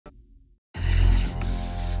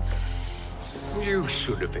You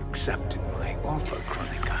should have accepted my offer,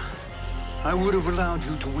 Kronika. I would have allowed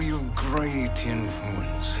you to wield great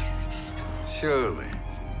influence. Surely,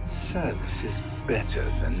 service is better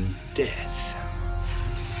than death.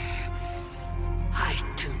 I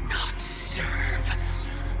do not serve.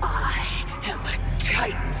 I am a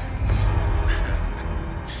Titan.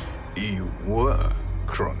 You were,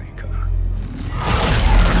 Kronika.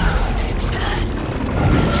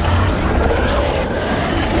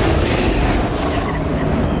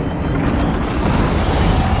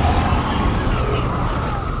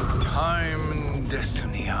 Time and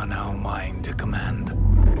destiny are now mine to command.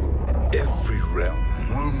 Every realm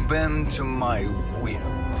will bend to my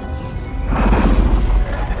will.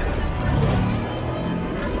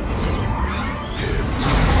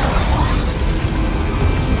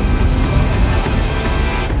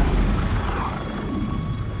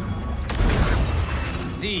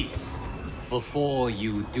 Cease before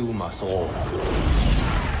you doom us all.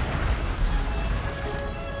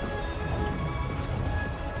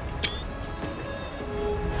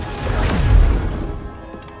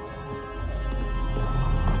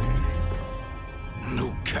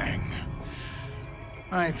 No, Kang.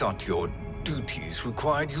 I thought your duties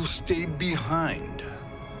required you stayed behind.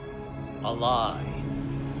 A lie.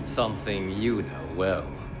 Something you know well.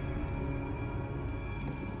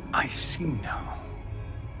 I see now.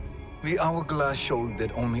 The hourglass showed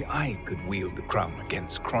that only I could wield the crown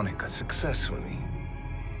against Kronika successfully.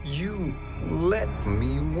 You let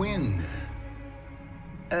me win.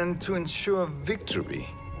 And to ensure victory,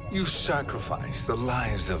 you sacrificed the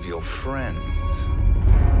lives of your friends.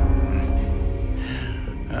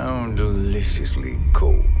 How deliciously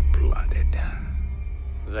cold-blooded.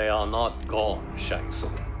 They are not gone, Shang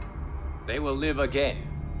Tsung. They will live again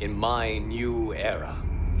in my new era.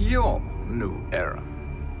 Your new era.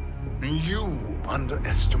 You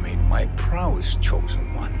underestimate my prowess,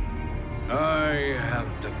 Chosen One. I have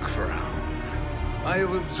the crown. I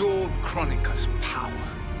have absorbed Kronika's power.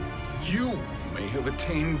 You may have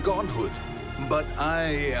attained godhood, but I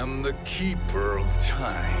am the keeper of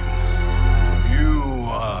time. You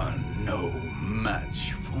are no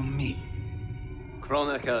match for me.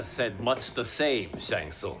 Kronika said much the same,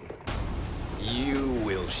 Shang Tsung. You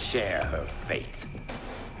will share her fate.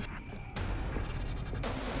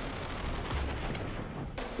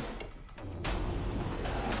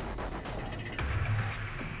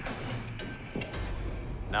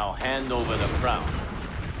 Now hand over the crown.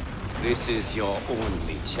 This is your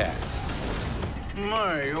only chance.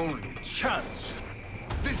 My only chance.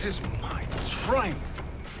 This is my triumph,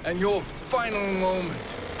 and your final moment.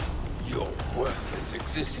 Your worthless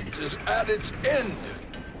existence is at its end.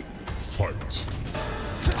 Fight.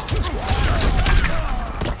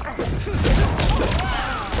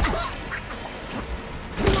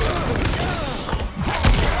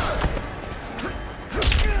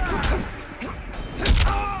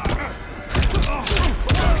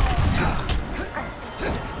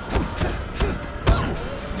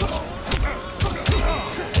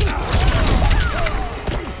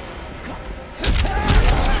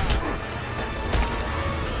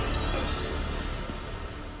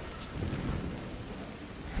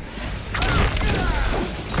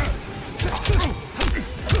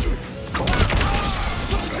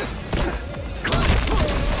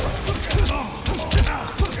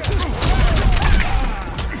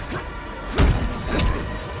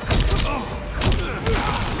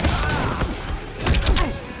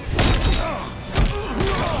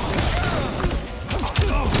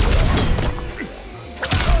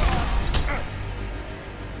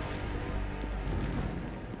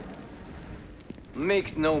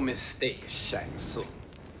 Make no mistake, Shang Tsung.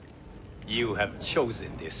 You have chosen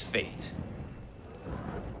this fate.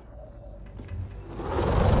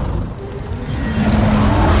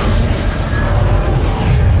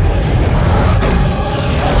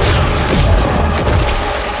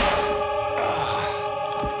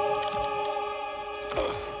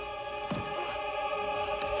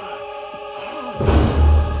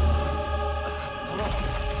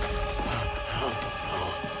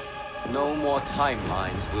 No more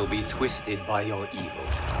timelines will be twisted by your evil.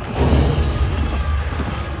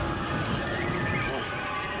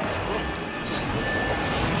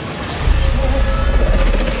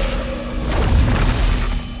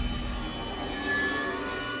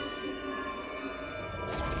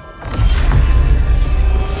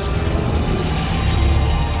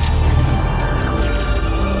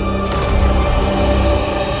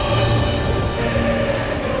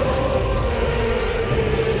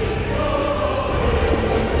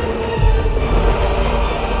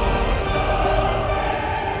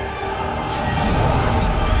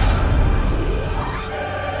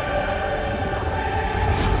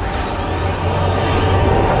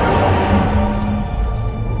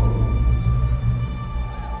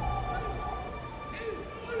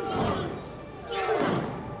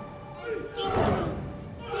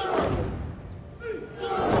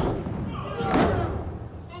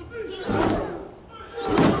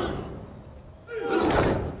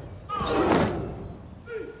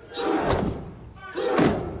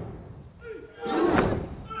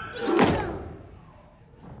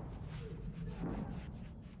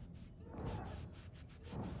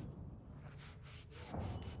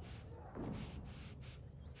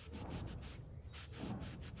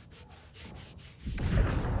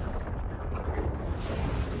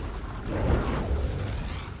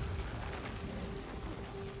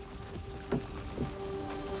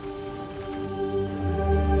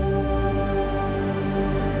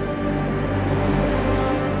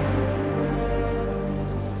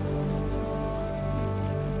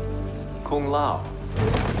 Kung Lao.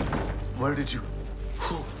 Where did you...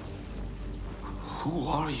 Who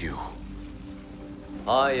are you?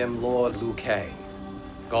 I am Lord Liu Kang,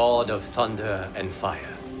 God of Thunder and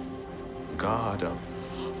Fire. God of...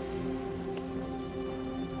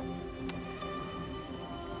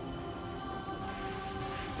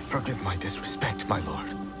 Forgive my disrespect, my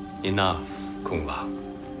lord. Enough, Kung Lao.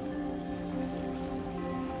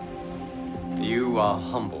 You are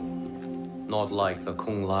humble, not like the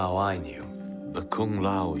Kung Lao I knew. The Kung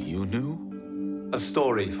Lao you knew? A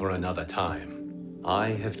story for another time.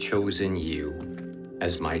 I have chosen you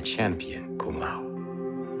as my champion, Kung Lao.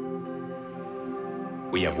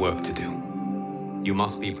 We have work to do. You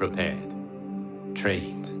must be prepared,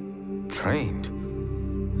 trained. Trained?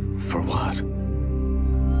 For what?